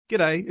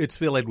G'day, it's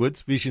Phil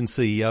Edwards, Vision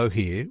CEO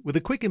here, with a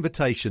quick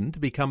invitation to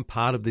become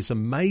part of this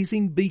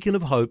amazing beacon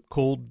of hope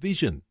called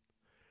Vision.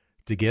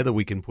 Together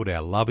we can put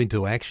our love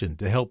into action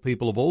to help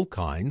people of all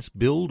kinds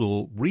build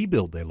or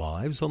rebuild their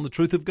lives on the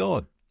truth of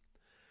God.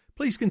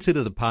 Please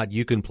consider the part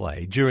you can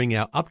play during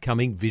our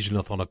upcoming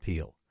Visionathon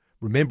appeal,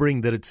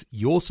 remembering that it's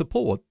your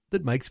support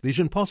that makes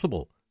Vision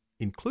possible,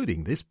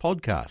 including this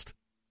podcast.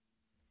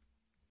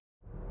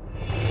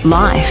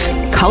 Life,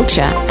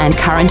 culture and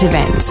current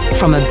events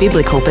from a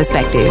biblical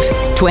perspective.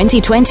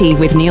 2020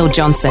 with Neil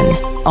Johnson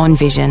on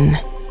Vision.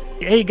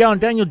 How you going,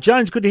 Daniel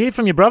Jones? Good to hear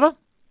from you, brother.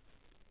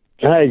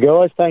 Hey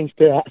guys, thanks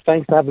for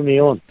having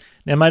me on.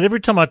 Now, mate, every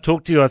time I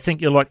talk to you, I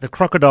think you're like the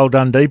Crocodile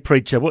Dundee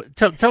preacher.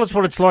 Tell us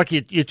what it's like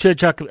your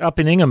church up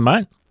in Ingham,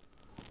 mate.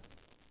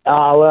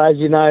 Well, as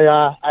you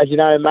know,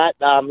 Matt,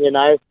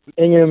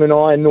 Ingham and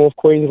I in North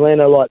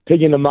Queensland are like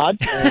pig in the mud,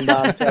 and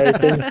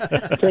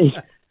so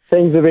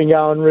things have been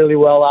going really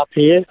well up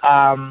here.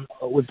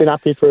 We've been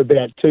up here for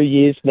about 2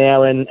 years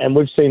now, and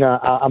we've seen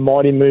a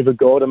mighty move of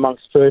God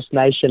amongst First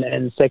Nation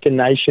and Second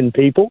Nation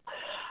people.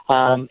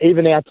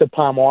 Even out to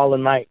Palm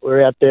Island, mate.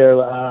 We're out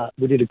there.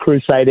 We did a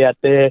crusade out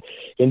there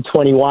in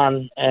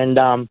 21,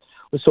 and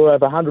we saw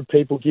over 100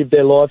 people give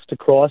their lives to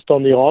Christ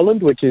on the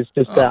island, which is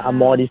just a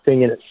mighty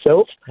thing in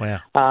itself. Wow.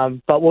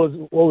 But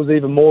what was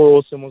even more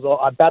awesome was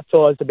I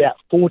baptised about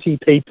 40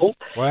 people.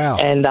 Wow.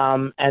 And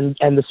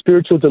the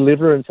spiritual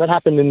deliverance that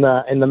happened in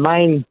the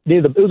main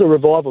it was a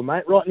revival,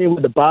 mate, right near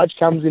where the barge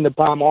comes into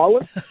Palm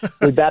Island.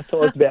 We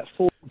baptised about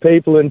 40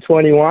 people in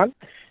 21.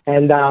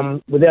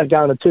 And without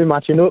going too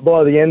much into it,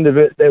 by the end of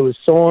it, there was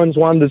signs,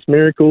 wonders,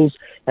 miracles,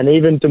 and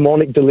even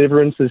demonic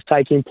deliverances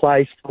taking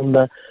place from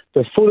the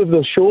foot of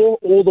the shore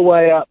all the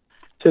way up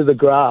to the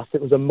grass.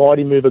 It was a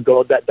mighty move of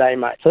God that day,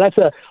 mate. So that's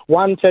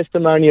one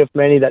testimony of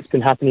many that's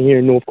been happening here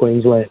in North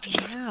Queensland.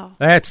 Wow.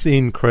 That's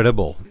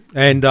incredible.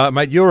 And,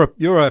 mate, you're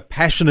a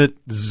passionate,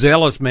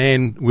 zealous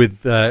man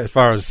with as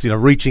far as,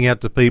 reaching out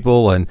to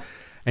people and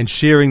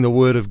sharing the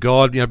word of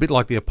God, a bit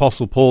like the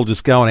Apostle Paul,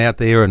 just going out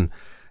there and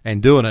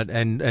doing it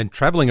and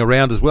travelling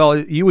around as well. Are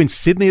you in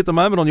Sydney at the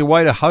moment on your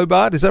way to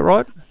Hobart? Is that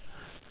right?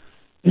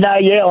 No,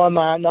 yeah,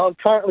 I'm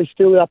currently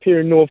still up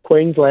here in North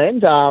Queensland,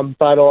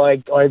 but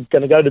I'm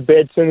going to go to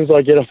bed as soon as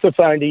I get off the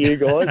phone to you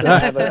guys. I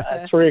have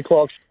a 3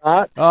 o'clock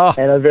start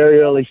and a very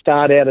early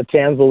start out of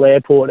Townsville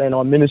Airport, and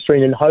I'm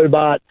ministering in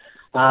Hobart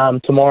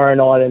tomorrow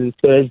night and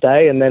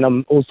Thursday, and then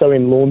I'm also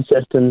in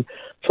Launceston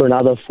for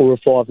another 4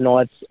 or 5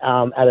 nights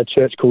at a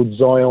church called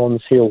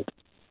Zion's Hill.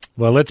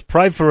 Well, let's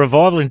pray for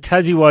revival in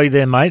Tassie while you're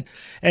there, mate.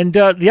 And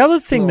the other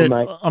thing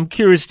mate. I'm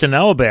curious to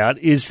know about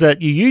is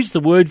that you use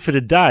the word for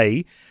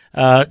today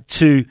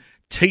to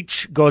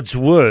teach God's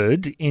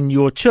word in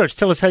your church.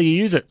 Tell us how you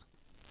use it.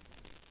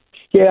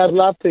 Yeah, I'd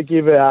love to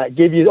give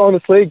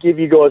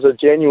you guys a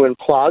genuine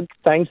plug.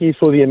 Thank you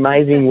for the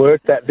amazing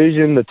work that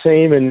Vision, the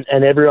team,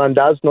 and everyone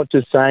does, not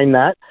just saying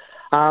that.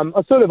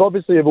 I sort of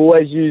obviously have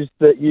always used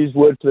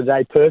word for the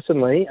day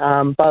personally,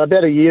 but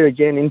about a year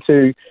again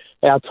into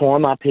our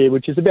time up here,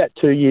 which is about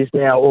 2 years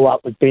now, all up,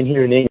 we've been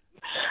here in England.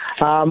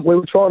 We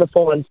were trying to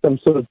find some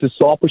sort of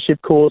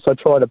discipleship course. I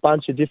tried a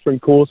bunch of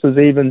different courses,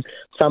 even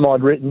some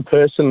I'd written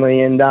personally,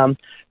 and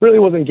really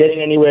wasn't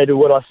getting anywhere to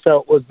what I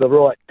felt was the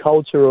right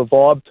culture or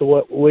vibe to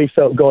what we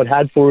felt God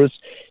had for us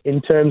in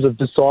terms of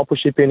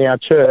discipleship in our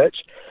church.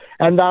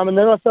 And then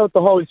I felt the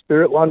Holy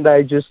Spirit one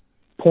day just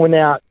point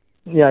out,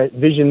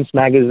 Visions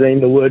magazine,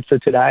 the word for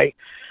today.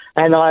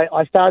 And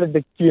I started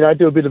to,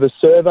 do a bit of a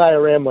survey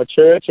around my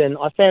church, and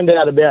I found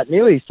out about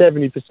nearly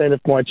 70%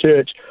 of my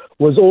church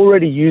was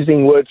already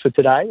using Word for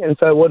Today. And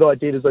so what I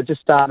did is I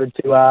just started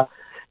to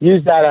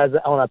use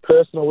that on a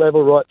personal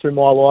level right through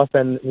my life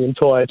and the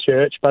entire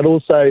church, but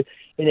also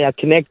in our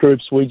Connect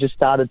groups, we just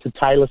started to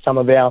tailor some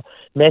of our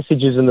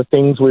messages and the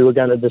things we were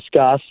going to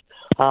discuss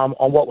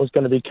on what was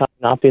going to be coming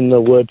up in the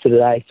Word for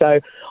Today. So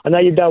I know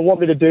you don't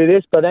want me to do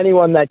this, but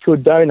anyone that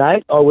could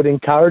donate, I would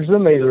encourage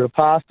them, either a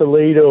pastor,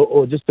 leader,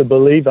 or just a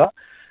believer,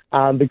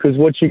 because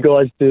what you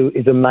guys do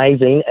is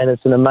amazing, and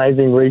it's an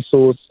amazing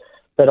resource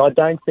that I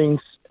don't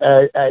think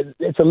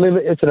it's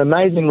an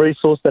amazing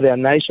resource that our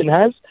nation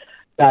has.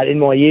 That in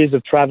my years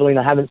of travelling,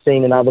 I haven't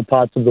seen in other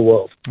parts of the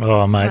world.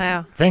 Oh, mate.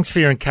 Wow. Thanks for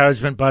your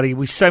encouragement, buddy.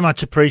 We so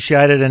much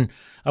appreciate it. And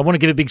I want to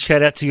give a big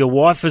shout out to your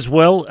wife as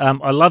well.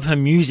 I love her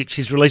music.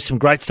 She's released some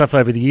great stuff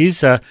over the years.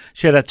 Shout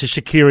out to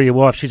Shakira, your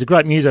wife. She's a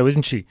great muso,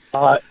 isn't she?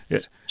 Yeah.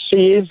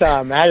 She is,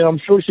 mate. I'm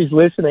sure she's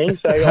listening.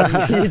 So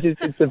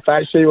it's a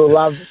fact. She will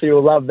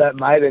love that,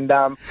 mate. And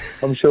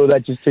I'm sure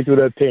that just tickled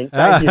her pink.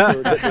 Thank you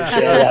for the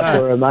shout out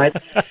for her, mate.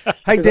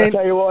 Hey, Dan. I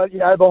tell you what,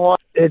 behind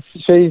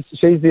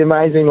she's the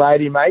amazing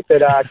lady, mate,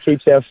 that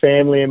keeps our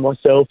family and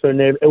myself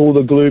and all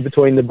the glue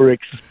between the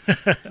bricks.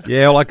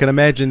 Yeah, well, I can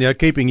imagine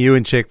keeping you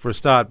in check for a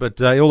start,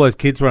 but all those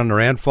kids running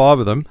around, 5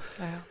 of them.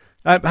 Wow.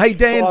 Hey,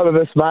 Dan. 5 of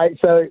us, mate,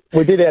 so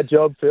we did our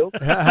job, Phil.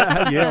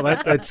 Yeah,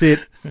 that's it.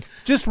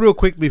 Just real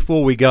quick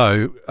before we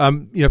go,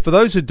 for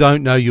those who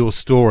don't know your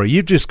story,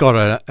 you've just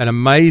got an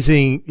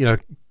amazing,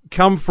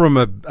 come from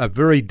a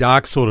very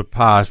dark sort of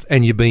past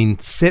and you've been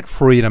set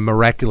free in a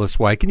miraculous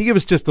way. Can you give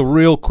us just a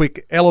real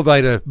quick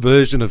elevator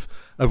version of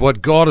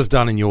what God has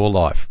done in your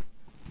life?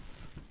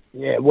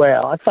 Yeah,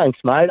 well, thanks,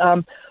 mate.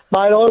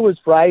 Mate, I was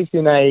raised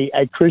in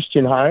a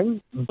Christian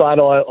home, but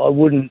I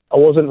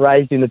wasn't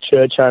raised in a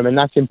church home, and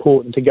that's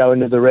important to go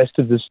into the rest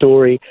of the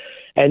story.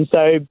 And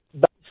so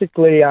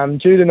basically,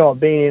 due to not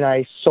being in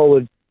a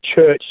solid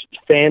church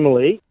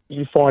family,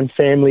 you find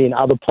family in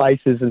other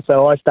places. And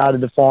so I started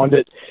to find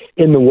it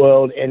in the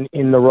world and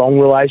in the wrong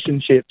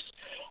relationships.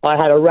 I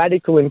had a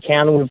radical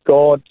encounter with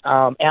God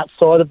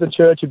outside of the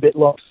church, a bit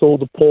like Saul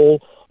to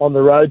Paul on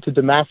the road to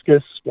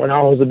Damascus when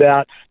I was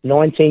about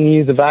 19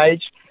 years of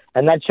age.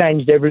 And that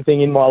changed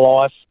everything in my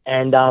life.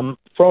 And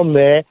from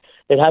there,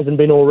 it hasn't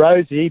been all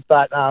rosy,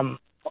 but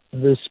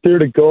the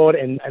Spirit of God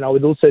and I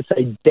would also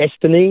say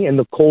destiny and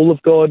the call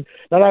of God,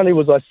 not only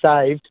was I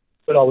saved,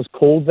 but I was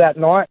called that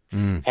night.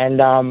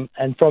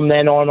 And from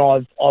then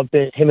on, I've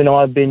been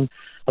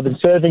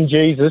serving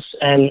Jesus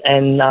and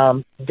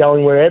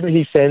going wherever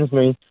He sends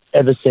me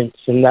ever since.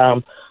 And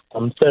I'm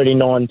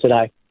 39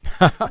 today.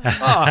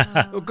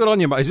 Well, good on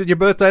you, mate. Is it your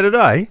birthday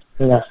today?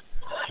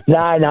 No,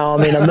 I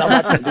mean, I'm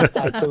not going to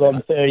stay till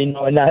I'm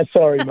 39. No,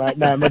 sorry, mate.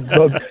 No,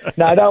 don't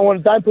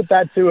put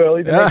that too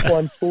early. The next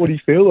one's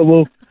 40, Phil.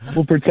 We'll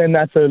pretend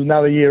that's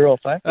another year off,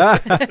 eh?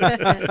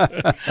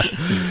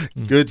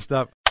 Good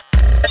stuff.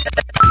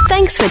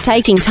 Thanks for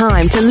taking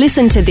time to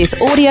listen to this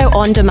audio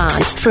on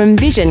demand from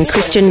Vision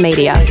Christian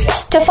Media.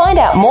 To find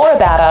out more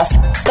about us,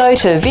 go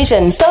to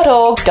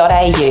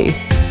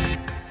vision.org.au.